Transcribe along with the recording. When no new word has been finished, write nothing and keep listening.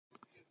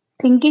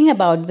Thinking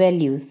about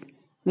values.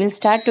 We'll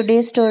start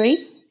today's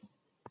story.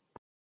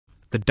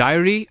 The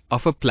Diary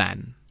of a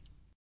Plan.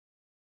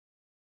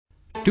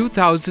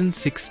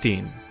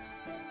 2016.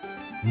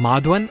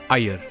 Madhwan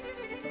Iyer.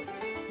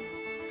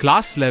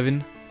 Class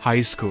 11, High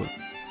School.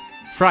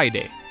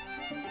 Friday,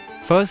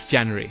 1st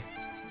January.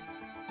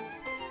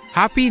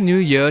 Happy New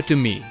Year to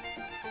me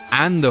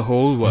and the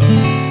whole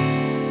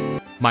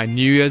world. My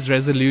New Year's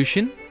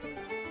resolution?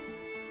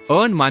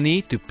 Earn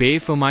money to pay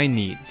for my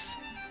needs.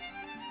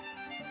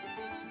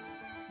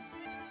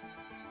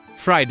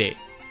 Friday,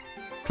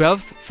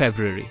 12th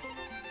February.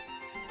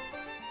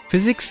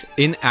 Physics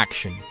in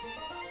Action.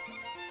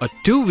 A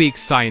 2-week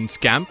science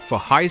camp for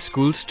high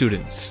school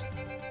students.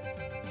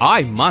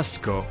 I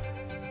must go.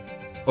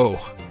 Oh,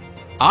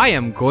 I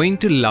am going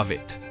to love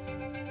it.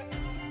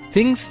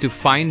 Things to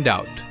find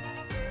out.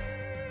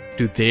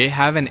 Do they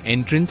have an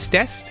entrance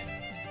test?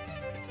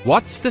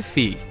 What's the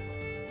fee?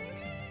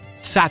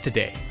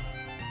 Saturday,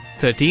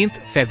 13th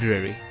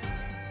February.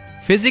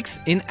 Physics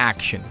in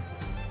Action.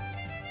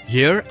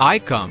 Here I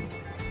come.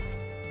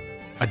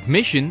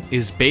 Admission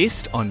is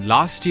based on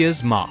last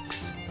year's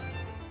marks.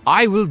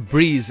 I will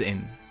breeze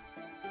in.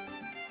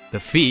 The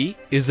fee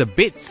is a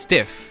bit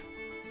stiff,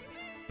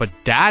 but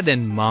Dad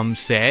and Mum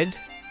said,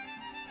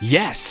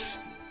 yes.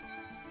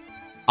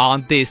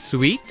 Aren't they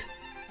sweet?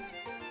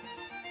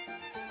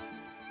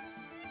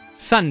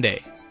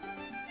 Sunday,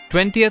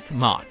 20th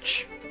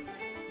March.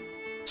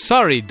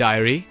 Sorry,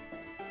 diary.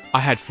 I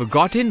had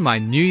forgotten my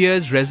New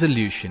Year's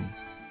resolution.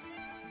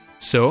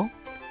 So,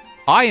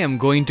 I am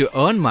going to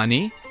earn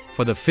money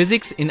for the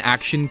Physics in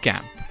Action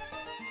camp.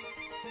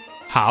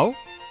 How?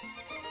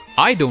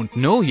 I don't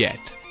know yet,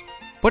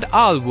 but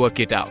I'll work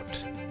it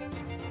out.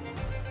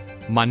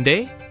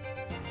 Monday,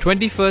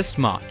 21st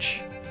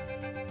March.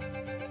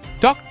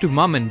 Talked to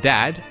Mum and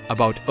Dad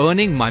about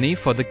earning money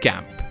for the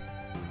camp.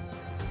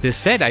 They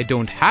said I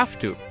don't have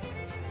to.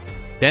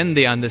 Then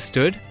they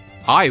understood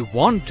I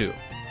want to.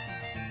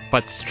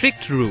 But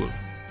strict rule.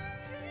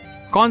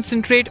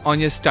 Concentrate on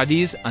your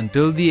studies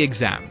until the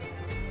exam.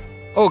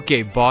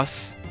 Okay,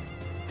 boss.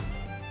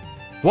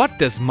 What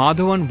does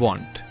Madhavan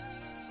want?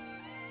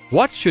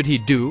 What should he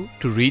do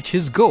to reach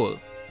his goal?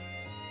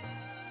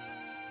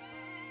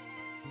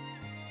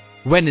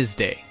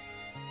 Wednesday,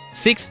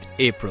 6th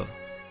April.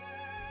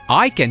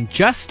 I can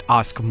just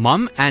ask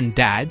Mum and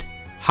Dad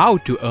how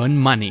to earn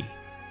money.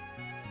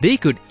 They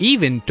could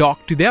even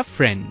talk to their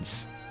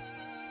friends.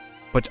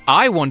 But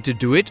I want to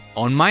do it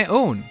on my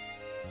own.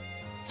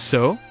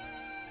 So,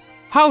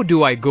 how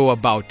do I go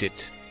about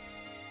it?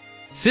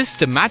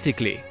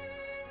 Systematically,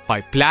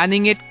 by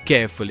planning it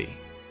carefully.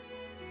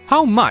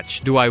 How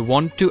much do I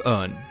want to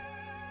earn?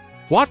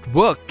 What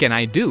work can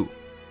I do?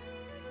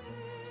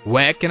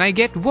 Where can I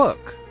get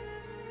work?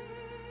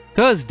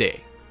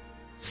 Thursday,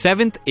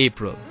 7th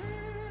April.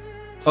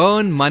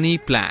 Earn money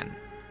plan.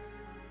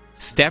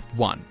 Step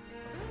 1.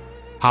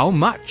 How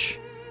much?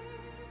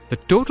 The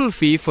total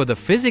fee for the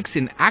Physics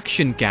in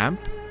Action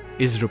camp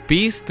is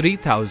Rs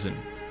 3,000.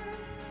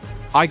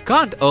 I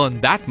can't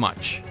earn that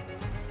much.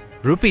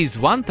 Rs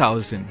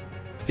 1,000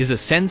 is a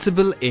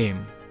sensible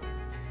aim.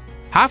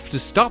 Have to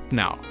stop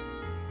now.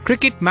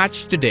 Cricket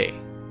match today.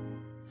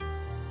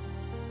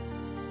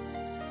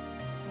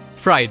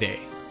 Friday,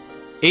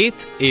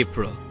 8th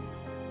April.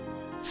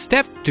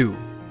 Step 2.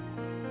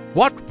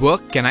 What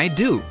work can I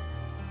do?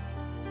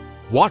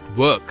 What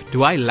work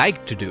do I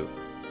like to do?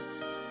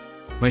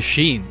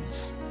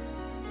 Machines.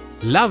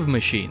 Love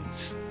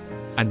machines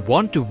and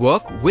want to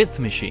work with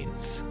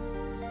machines.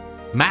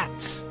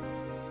 Maths.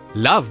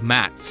 Love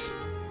maths,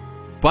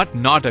 but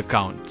not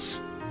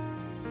accounts.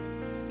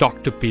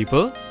 Talk to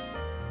people?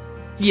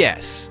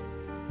 Yes.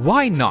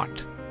 Why not?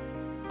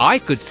 I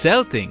could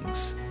sell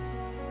things.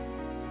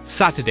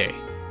 Saturday,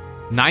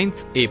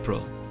 9th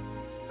April.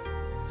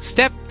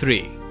 Step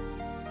 3.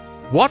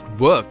 What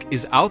work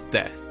is out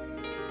there?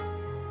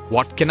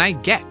 What can I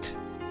get?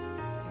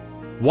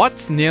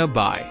 What's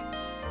nearby?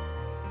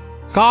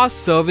 Car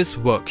service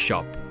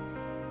workshop.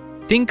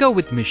 Tinker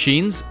with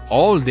machines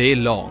all day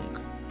long.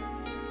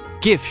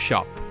 Gift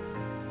shop.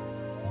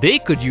 They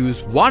could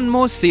use one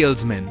more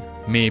salesman,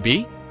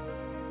 maybe.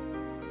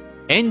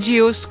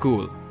 NGO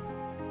school.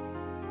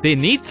 They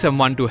need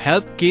someone to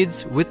help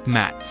kids with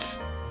maths.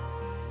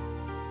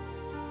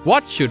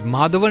 What should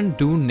Madhavan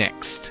do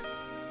next?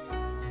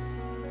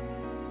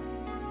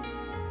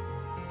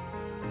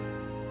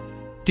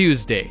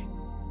 Tuesday,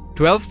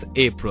 12th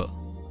April.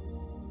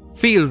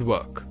 Field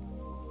work.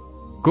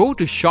 Go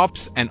to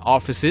shops and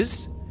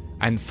offices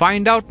and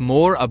find out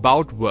more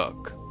about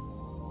work.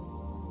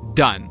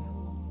 Done.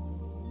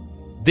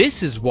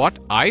 This is what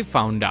I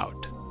found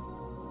out.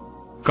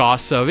 Car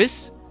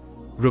service,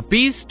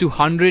 Rs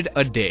 200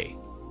 a day.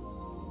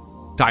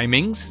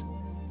 Timings,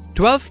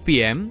 12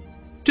 p.m.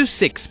 to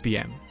 6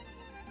 p.m.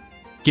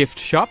 Gift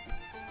shop,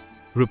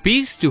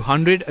 Rs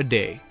 200 a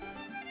day.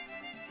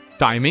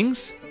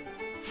 Timings,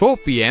 4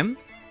 p.m.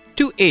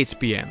 to 8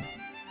 p.m.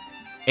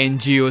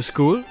 NGO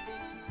school,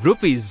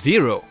 Rs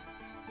 0.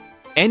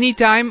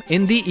 Anytime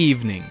in the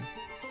evening.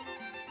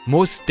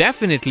 Most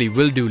definitely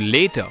will do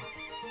later,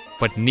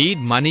 but need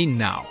money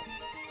now.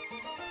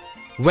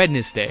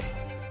 Wednesday,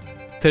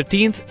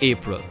 13th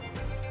April.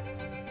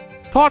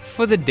 Thought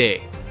for the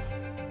day.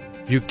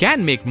 You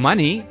can make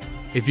money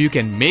if you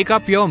can make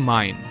up your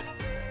mind.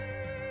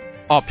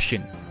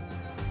 Option: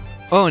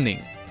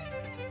 earning.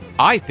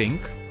 I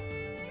think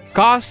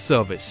car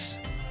service.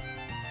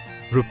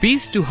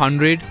 Rupees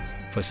 200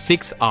 for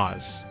 6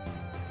 hours.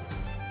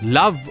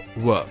 Love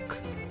work.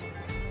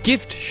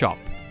 Gift shop.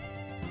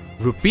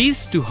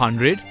 Rupees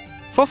 200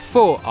 for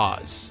 4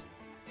 hours.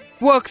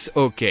 Works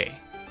okay.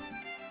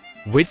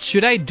 Which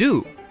should I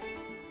do?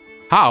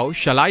 How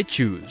shall I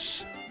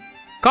choose?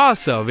 Car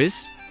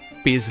service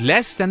pays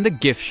less than the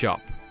gift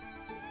shop,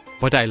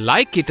 but I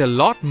like it a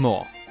lot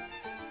more,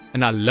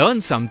 and I'll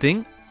learn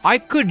something I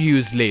could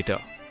use later.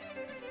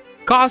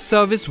 Car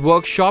service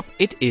workshop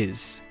it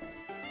is.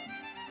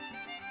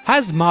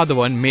 Has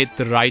Madhavan made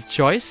the right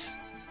choice?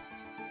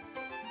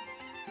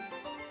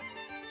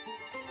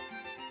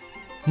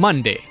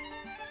 Monday,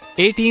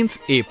 18th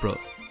April.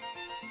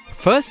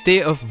 First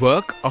day of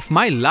work of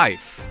my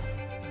life.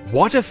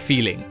 What a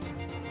feeling!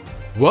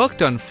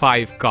 Worked on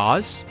 5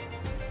 cars.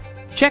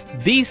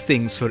 Checked these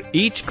things for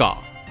each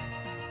car.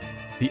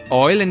 The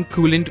oil and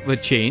coolant were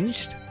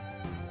changed.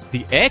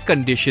 The air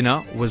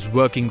conditioner was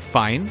working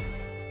fine.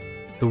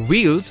 The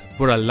wheels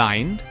were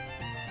aligned.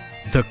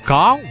 The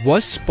car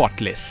was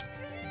spotless.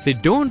 They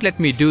don't let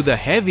me do the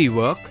heavy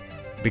work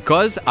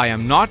because I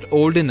am not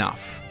old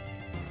enough.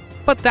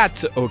 But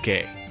that's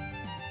okay.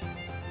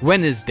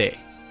 Wednesday,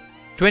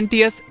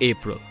 20th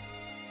April.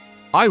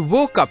 I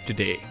woke up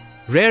today,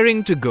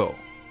 raring to go.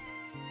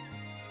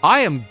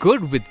 I am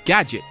good with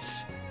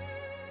gadgets.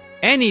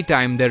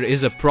 Anytime there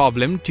is a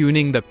problem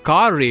tuning the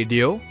car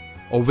radio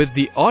or with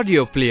the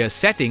audio player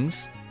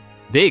settings,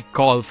 they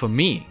call for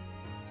me.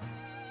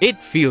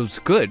 It feels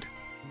good.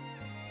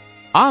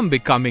 I'm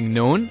becoming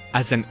known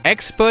as an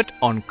expert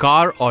on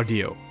car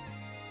audio.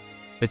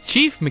 The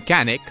chief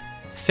mechanic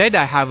said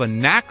I have a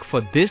knack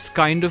for this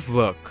kind of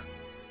work.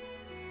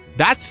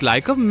 That's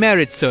like a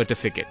merit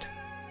certificate.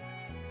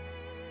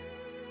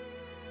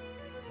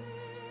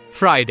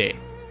 Friday,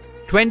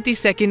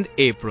 22nd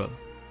April.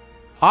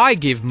 I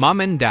gave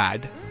mum and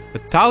dad the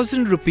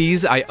 1,000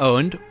 rupees I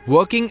earned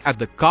working at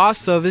the car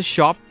service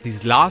shop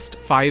these last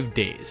 5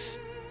 days.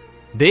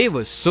 They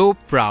were so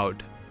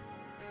proud.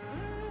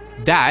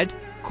 Dad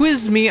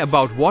quizzed me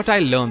about what I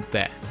learned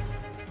there.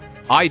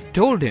 I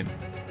told him,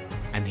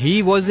 and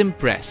he was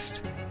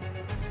impressed.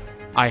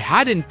 I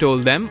hadn't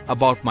told them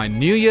about my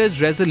New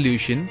Year's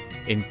resolution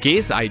in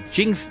case I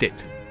jinxed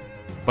it,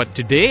 but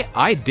today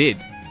I did.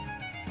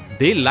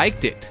 They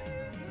liked it,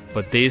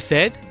 but they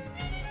said,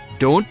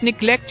 "Don't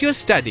neglect your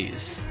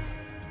studies."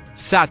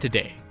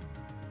 Saturday,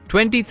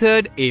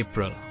 23rd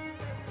April.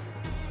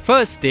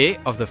 First day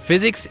of the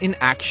Physics in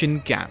Action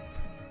camp.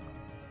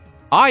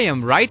 I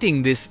am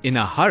writing this in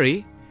a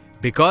hurry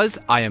because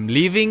I am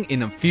leaving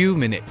in a few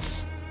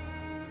minutes.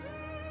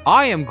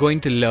 I am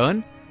going to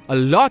learn a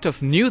lot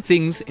of new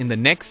things in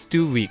the next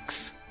 2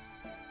 weeks.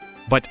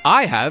 But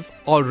I have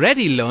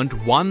already learned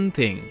one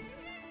thing: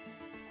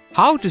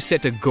 how to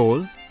set a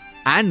goal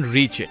and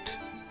reach it.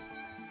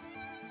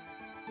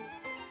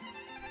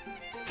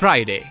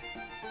 Friday,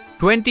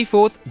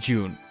 24th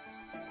June.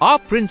 Our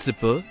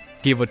principal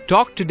gave a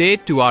talk today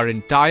to our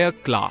entire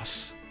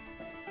class.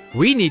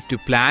 We need to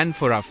plan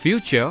for our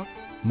future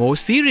more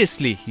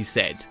seriously, he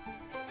said.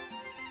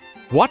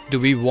 What do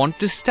we want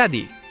to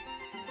study?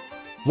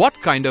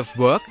 What kind of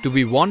work do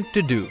we want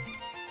to do?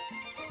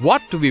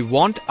 What do we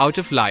want out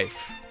of life?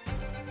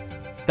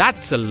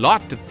 That's a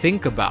lot to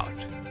think about.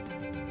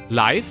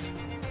 Life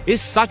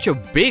is such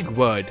a big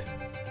word,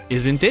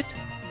 isn't it?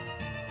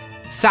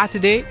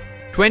 Saturday,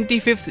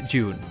 25th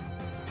June.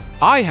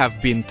 I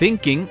have been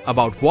thinking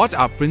about what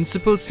our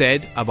principal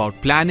said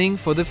about planning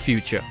for the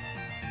future.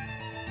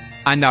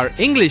 And our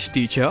English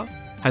teacher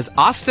has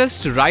asked us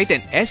to write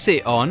an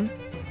essay on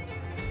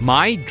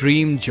my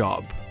dream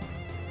job.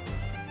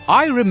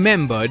 I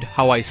remembered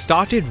how I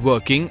started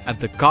working at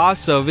the car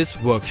service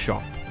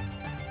workshop.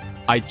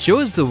 I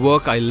chose the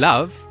work I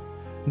love,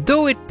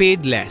 though it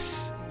paid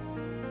less.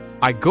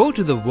 I go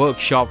to the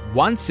workshop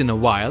once in a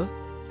while,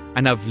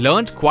 and I've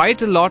learned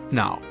quite a lot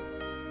now.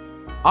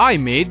 I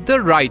made the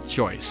right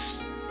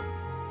choice.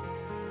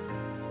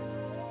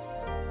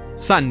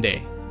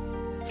 Sunday,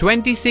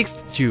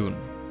 26th June.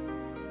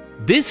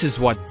 This is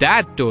what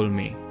Dad told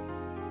me.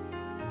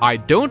 I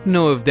don't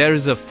know if there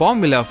is a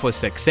formula for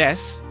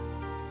success,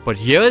 but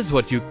here's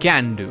what you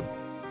can do.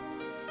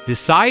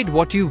 Decide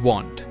what you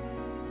want.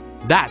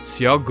 That's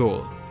your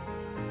goal.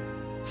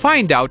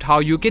 Find out how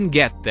you can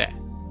get there.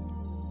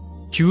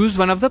 Choose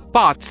one of the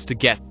paths to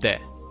get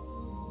there.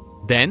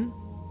 Then,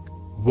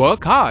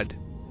 work hard,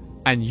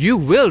 and you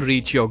will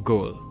reach your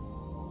goal.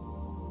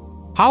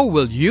 How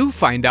will you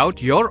find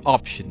out your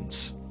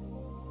options?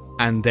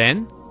 And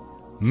then,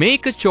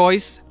 make a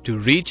choice to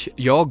reach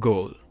your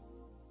goal.